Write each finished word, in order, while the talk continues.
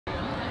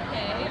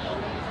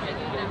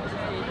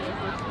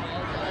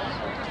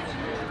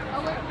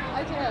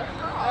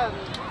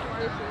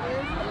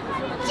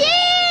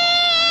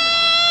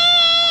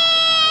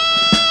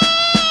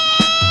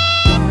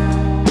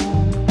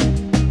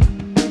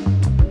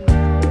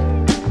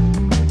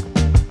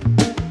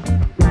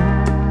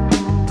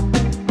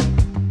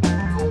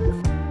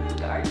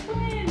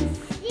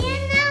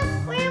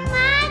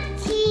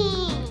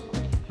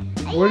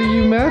What are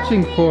you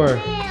matching for?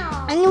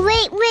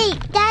 Wait,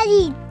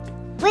 Daddy.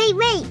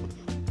 Wait.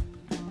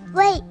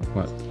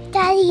 What?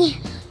 Daddy,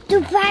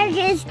 the fire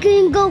is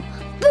gonna go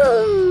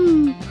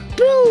boom,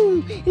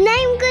 boom, and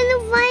I'm gonna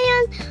fly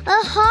on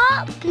a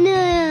hot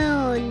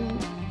balloon.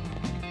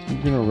 You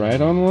gonna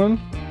ride on one?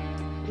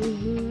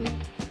 Mm-hmm.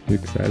 You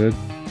excited?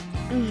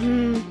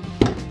 Mm-hmm.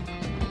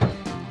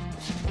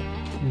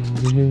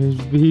 And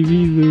there's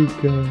baby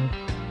Luca.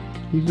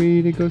 You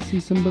ready to go see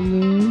some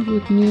balloons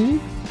with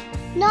Nick?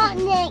 Not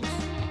Nix.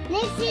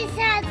 Nix is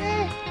at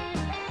the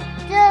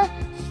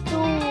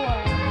store.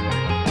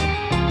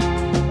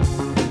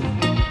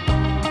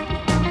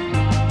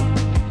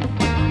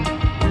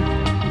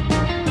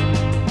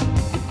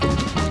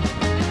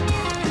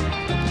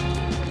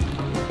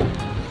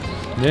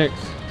 Nix,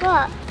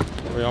 What?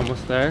 are we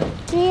almost there?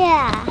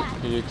 Yeah.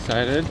 Are you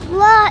excited?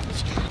 Watch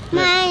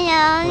Where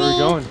are we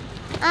going?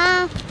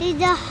 To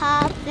the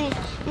hopping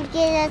and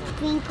get a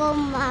twinkle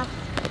muff.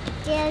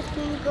 Get a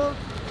twinkle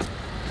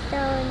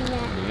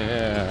donut.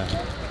 Yeah.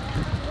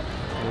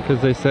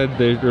 Because they said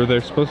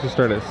they're supposed to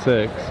start at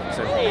 6.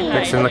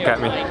 Nixon, look at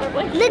me.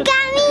 Look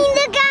at me!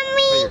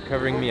 You're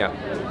covering me up.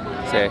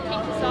 Say,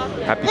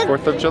 Happy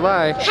 4th of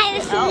July. What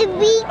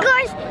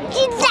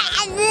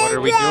What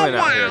are we doing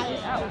out here?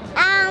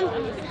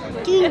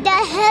 Doing the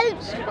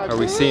help. Are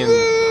we seeing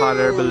hot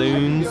air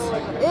balloons?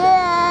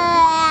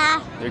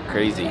 They're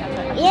crazy.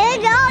 Hey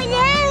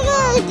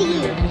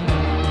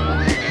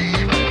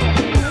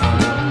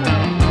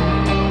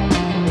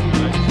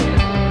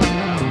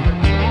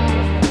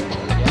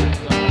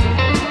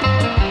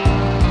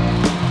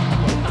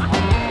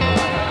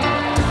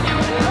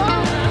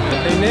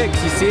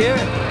Nix, you see it?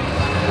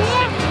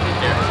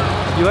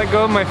 You let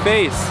go of my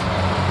face.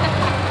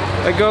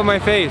 Let go of my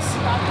face.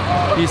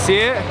 You see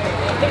it?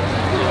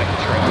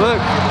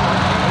 Look.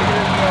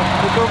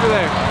 Look over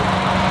there.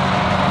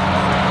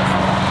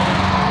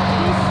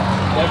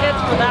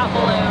 Tickets for that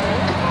balloon.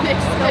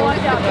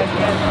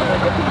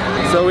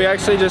 So we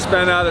actually just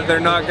found out that they're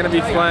not going to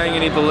be flying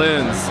any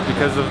balloons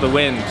because of the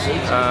wind.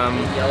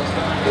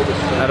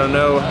 I don't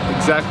know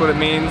exactly what it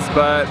means,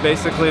 but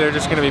basically they're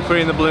just going to be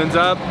putting the balloons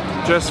up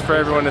just for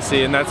everyone to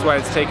see, and that's why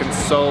it's taken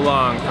so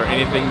long for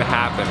anything to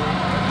happen.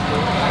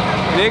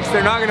 Nix,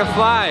 they're not going to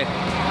fly.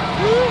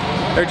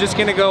 They're just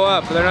going to go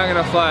up, but they're not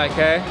going to fly,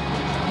 okay?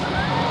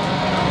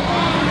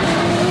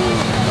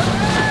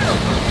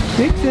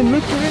 Nixon,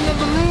 look, we're in the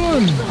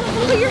balloon!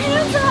 Put your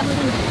hands up!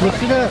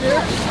 Lift it up.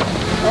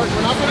 Alright,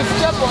 we're not going to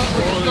step on it,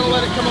 we're just going to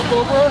let it come up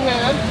over our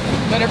head.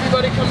 Let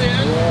everybody come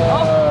in.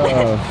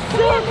 Whoa.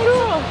 So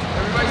cool!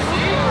 Everybody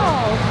see?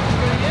 Wow.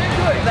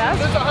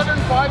 This is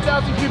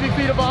 105,000 cubic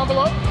feet of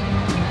envelope.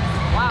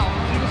 Wow.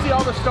 So you can see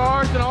all the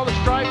stars and all the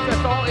stripes,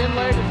 that's all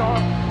inlaid, it's all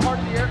part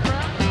of the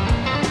aircraft.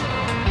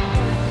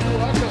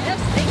 You're welcome.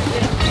 Yes, thank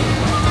you.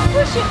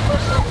 Push it,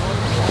 push it.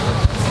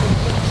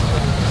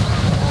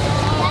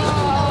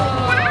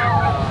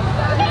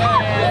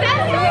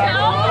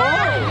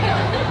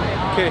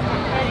 Okay,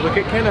 look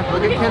at Kenna,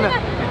 look at Kenna.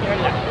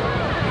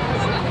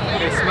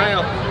 Okay,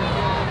 smile.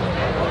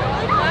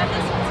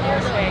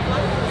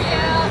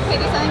 Okay,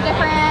 do something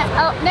different.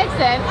 Oh,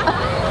 Nixon.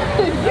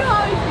 You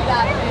always do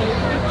that.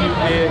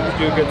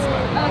 Do a good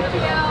smile. Oh,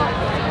 cute.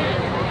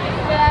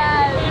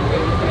 Yes.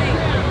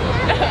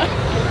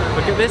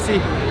 Look at Lissy.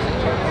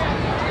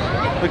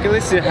 Look at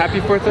Lissy.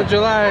 Happy 4th of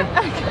July.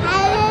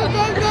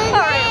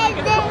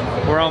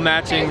 We're all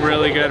matching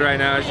really good right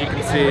now, as you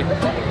can see.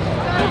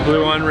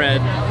 Blue on red.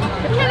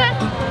 Kenna,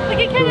 look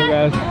at Kenna. Cool,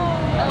 guys.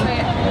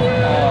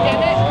 Get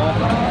it?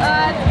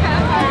 It's kind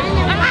of hard.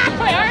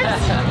 My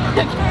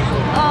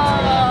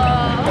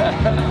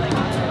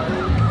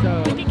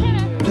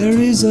arms. There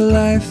is a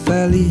life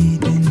I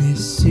lead in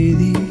this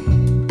city,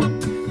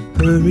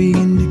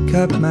 hurrying to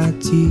cut my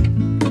teeth.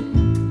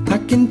 I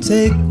can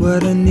take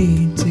what I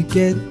need to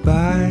get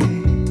by.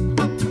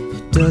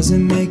 It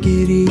doesn't make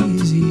it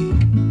easy.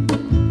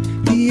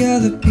 The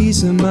other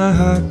piece of my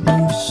heart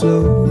moves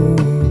slow,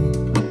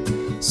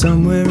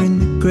 somewhere in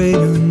the great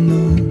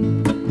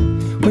unknown.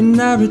 When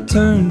I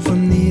return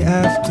from the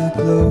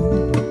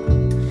afterglow,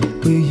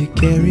 will you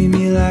carry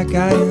me like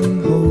I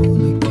am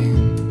whole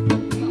again?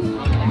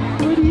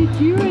 What are you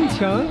doing,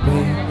 Chunk?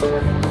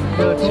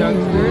 Little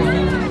Chunkster.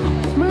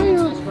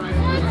 Smile.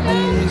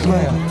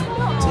 Smile.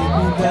 Take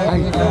me back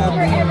without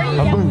me.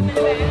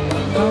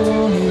 I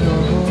want it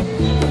all.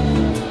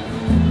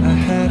 I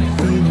had a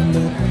feeling, but the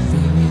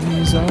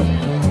feeling is all gone.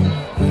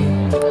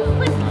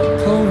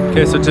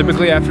 Okay, so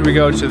typically after we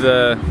go to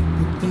the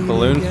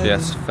Balloon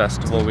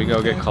Festival, we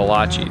go get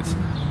kolaches.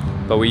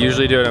 But we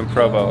usually do it in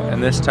Provo.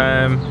 And this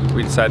time,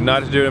 we decided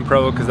not to do it in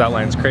Provo because that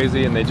line's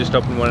crazy and they just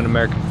opened one in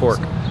American Fork.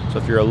 So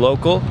if you're a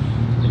local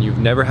and you've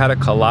never had a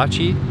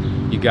kolache,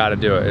 you gotta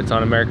do it. It's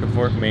on American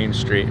Fork Main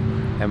Street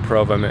and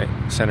Provo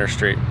Center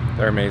Street.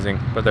 They're amazing,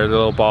 but they're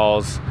little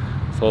balls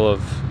full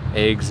of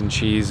eggs and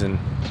cheese and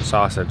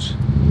sausage.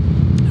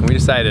 And we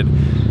decided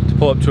to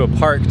pull up to a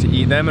park to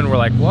eat them, and we're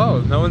like,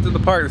 whoa, no one's in the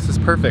park, this is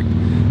perfect.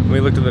 And we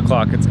looked at the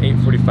clock, it's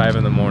 8:45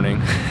 in the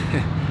morning.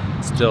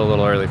 Still a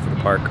little early for the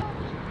park.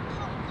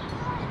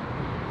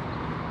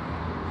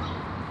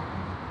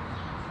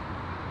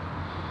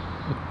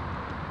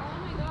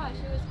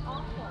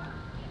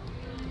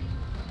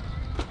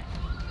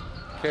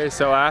 Okay,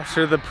 so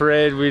after the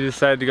parade, we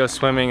decided to go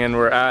swimming, and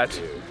we're at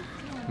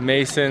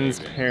Mason's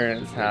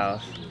parents'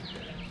 house.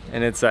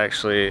 And it's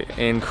actually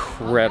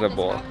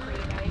incredible.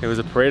 It was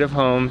a parade of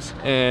homes,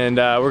 and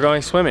we're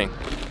going swimming.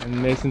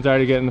 And Mason's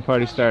already getting the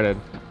party started.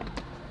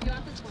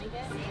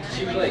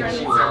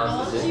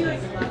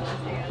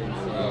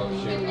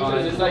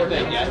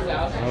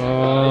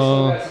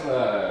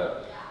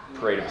 Oh,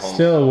 parade of homes.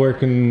 Still a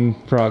work in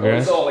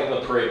progress. It's all like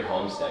the parade of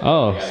homestead.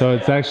 Oh, so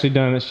it's actually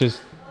done. It's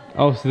just,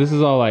 oh, so this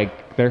is all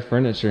like their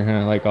furniture,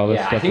 huh? Like all this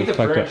stuff. I think the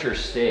that's furniture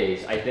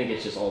stays. I think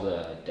it's just all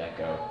the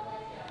deco.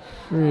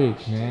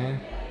 Freak, man.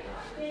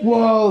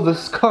 Whoa,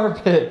 this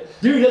carpet.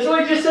 Dude, that's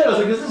what I just said. I was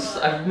like, this is,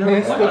 I've never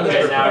It's the okay,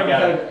 best now I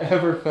got I've it.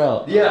 ever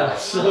felt. Yeah,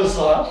 so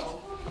soft.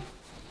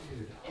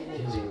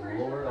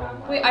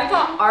 Wait, I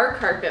thought our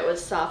carpet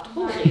was soft.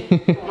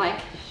 Holy. I'm like,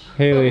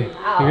 Hayley,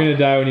 wow. you're gonna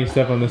die when you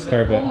step on this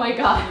carpet. Oh my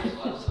god.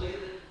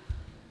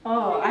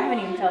 Oh, I haven't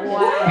even felt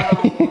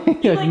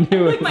it. I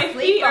knew it. My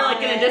feet are like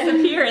gonna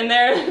disappear in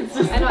there. It's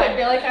just I know, I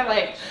feel like I'm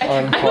like,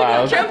 On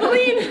clouds.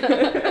 trampoline.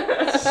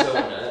 So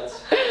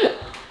nuts.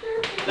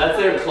 That's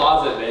their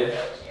closet, babe.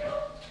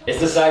 It's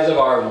the size of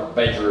our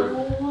bedroom.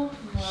 oh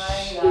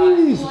my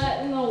god. What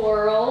in the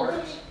world?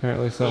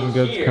 Apparently something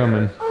good's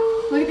coming.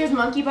 Look at those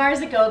monkey bars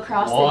that go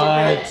across What?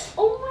 the different.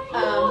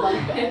 Oh my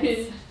Bunk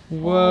beds.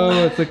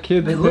 Whoa, it's a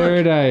kid's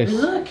paradise.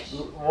 Look.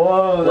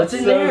 Whoa, What's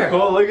in there?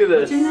 Cool. Look at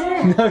this. What's in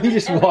there? No, he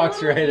just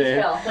walks right in.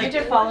 Like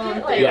to follow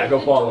him. Yeah, go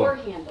follow Door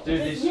him. handle.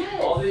 Dude, these,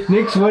 all these.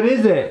 Nix, what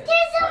is it?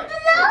 There's a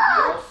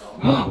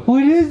block.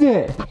 What is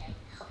it?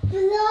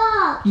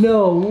 Block.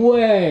 No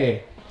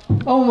way.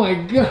 Oh my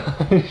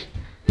gosh.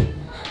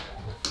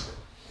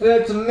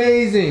 That's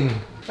amazing.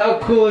 How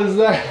cool is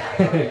that?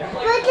 But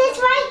it's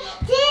right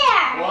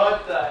there.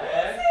 What the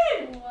heck?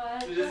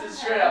 Dude, this is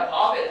straight up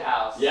Hobbit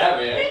house. Yeah,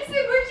 man. Nixon,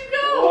 where'd you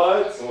go?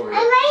 What?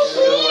 I'm right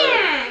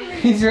here.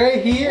 He's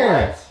right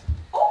here.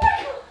 Oh my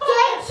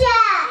Getcha.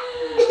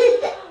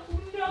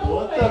 god. No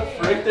What way. the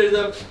frick? There's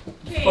a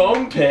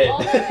foam pit. All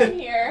that's in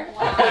here.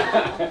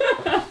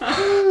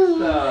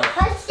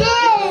 What's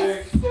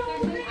this?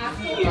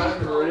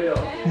 Unreal.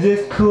 Is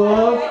this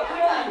cool?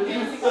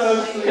 This is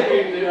so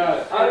sick, dude. I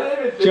didn't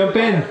even think Jump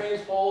in.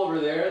 There's pole over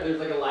there. There's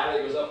like a ladder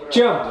that goes up and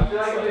Jump. I feel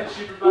like I'm gonna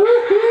shoot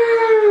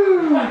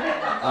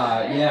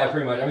yeah,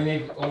 pretty much. I mean,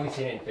 they've only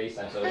seen it in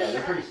FaceTime, so yeah,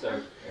 they're pretty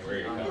stoked and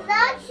ready to come.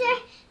 That's so.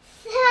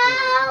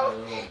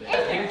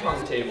 Ping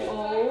pong table.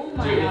 Oh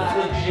my Dude, god.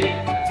 it's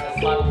legit.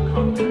 That's a lot of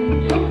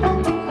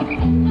comfort.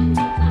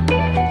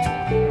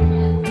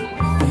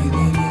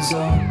 Feeling is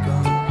all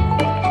gone.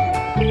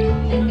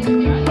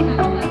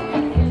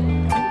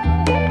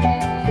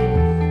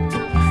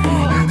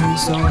 Feeling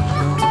is all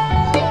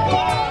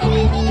gone.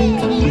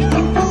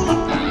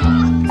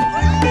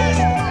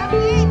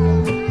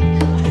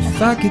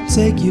 If I could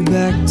take you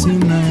back to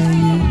my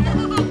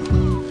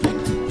youth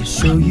and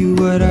show you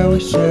what I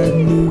wish I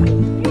knew.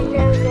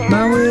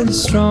 My will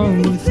is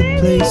strong with a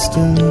place to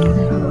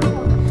live.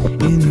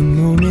 In the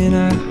moment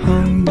I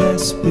hung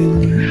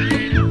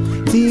desperately.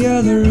 The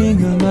other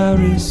ring on my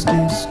wrist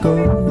is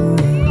gold,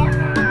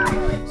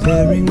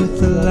 pairing with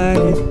the light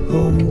it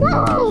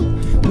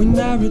holds. When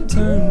I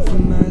return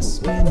from my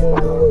skin and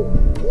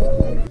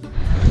bone.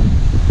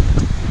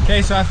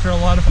 Okay, so after a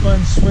lot of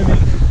fun swimming,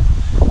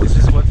 this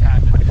is what's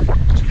happened.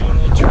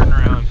 Total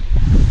turnaround.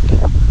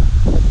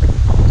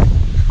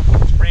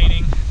 It's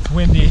raining, it's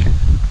windy,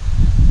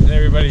 and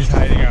everybody's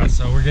hiding out,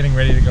 so we're getting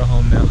ready to go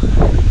home now.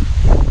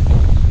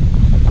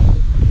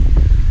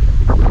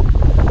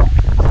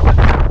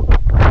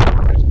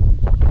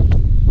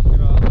 Look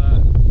at all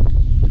that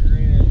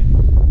greenery.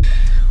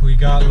 We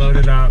got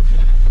loaded up.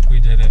 We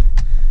did it.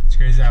 It's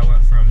crazy how I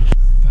went from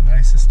the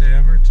nicest day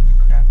ever to the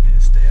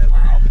crappiest day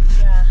ever.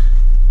 Yeah.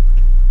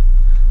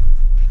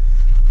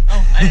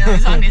 Oh, I know it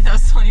was on me. That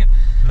was telling you.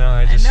 No,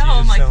 I just, I know,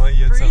 I'm like sound like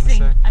you had something to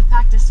freezing. say. I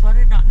packed a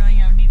sweater not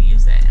knowing I would need to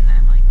use it, and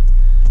I'm like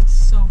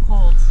so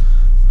cold.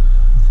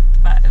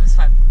 But it was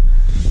fun.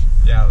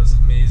 Yeah, it was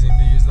amazing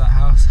to use that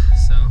house.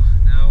 So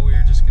now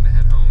we're just gonna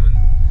head home and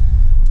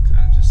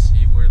kind of just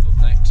see where the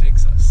night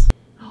takes us.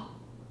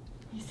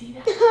 You see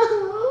that?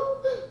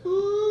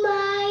 Oh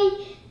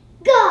my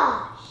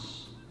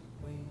gosh.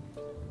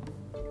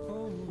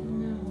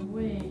 No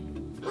way.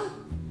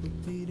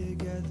 Be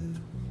together,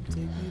 take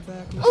me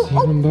back.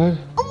 Something, bud?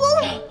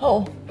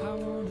 Oh.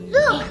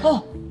 Look.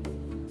 Oh.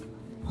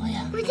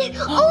 Right there.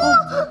 Oh.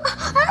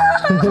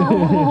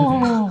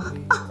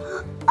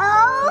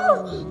 Oh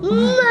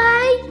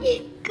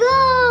my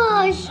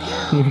gosh.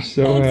 We're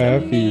so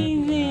happy.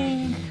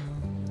 Amazing.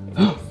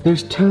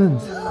 There's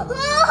tons.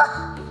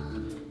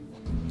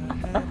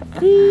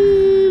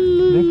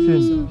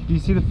 Nixon, do you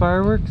see the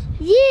fireworks?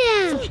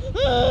 Yeah.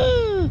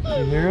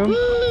 You hear them?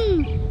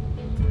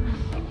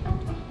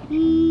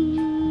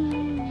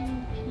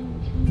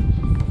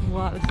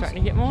 Wow, it's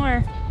starting to get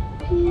more.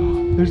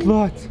 There's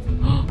lots.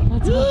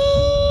 Lots of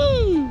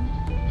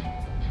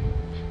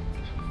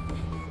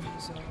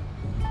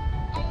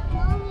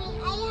Mommy,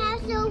 I had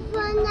so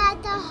fun at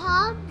the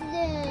hot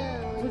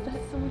zone. Was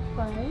that so much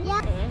fun?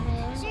 Yeah.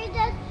 So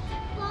there's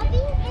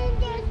Bobby and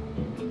there's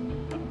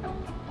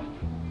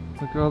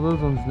Look at all those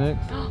ones, Nix.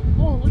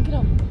 Oh, look at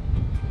them.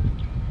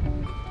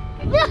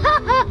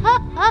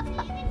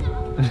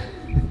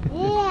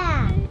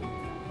 yeah.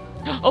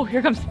 Oh,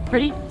 here comes.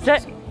 Ready,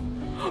 set.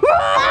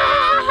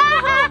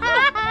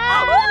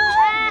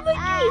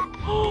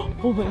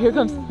 Oh, but here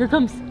comes. Here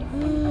comes.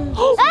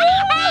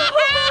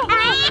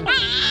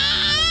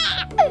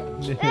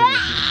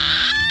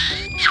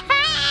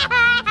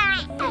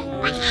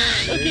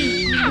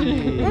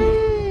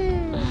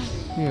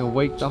 Yeah,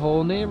 wake the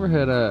whole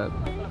neighborhood up.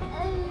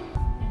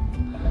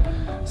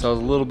 So it was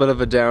a little bit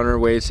of a downer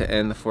way to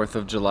end the 4th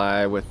of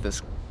July with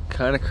this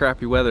kind of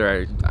crappy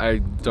weather. I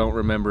don't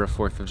remember a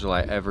 4th of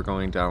July ever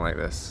going down like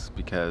this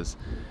because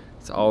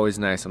it's always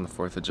nice on the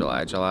 4th of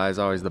July. July is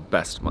always the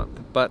best month,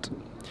 but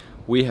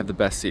we have the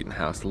best seat in the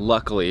house.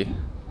 Luckily,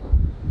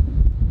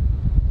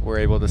 we're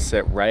able to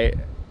sit right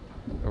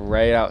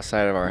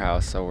outside of our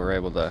house, so we're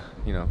able to,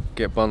 you know,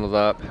 get bundled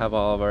up, have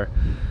all of our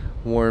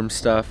warm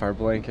stuff, our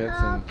blankets,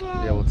 and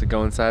be able to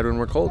go inside when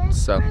we're cold.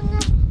 So,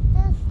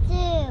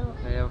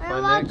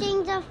 We're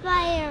watching the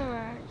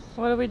fireworks.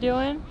 What are we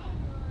doing?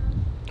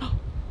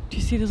 Do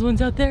you see those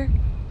ones out there?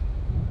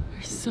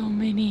 There's so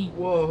many.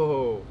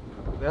 Whoa!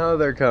 Now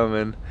they're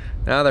coming.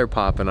 Now they're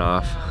popping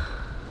off.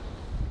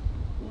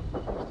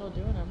 We're still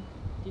doing them.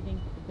 Do you think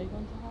the big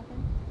ones will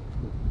happen?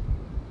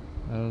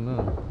 I don't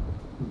know.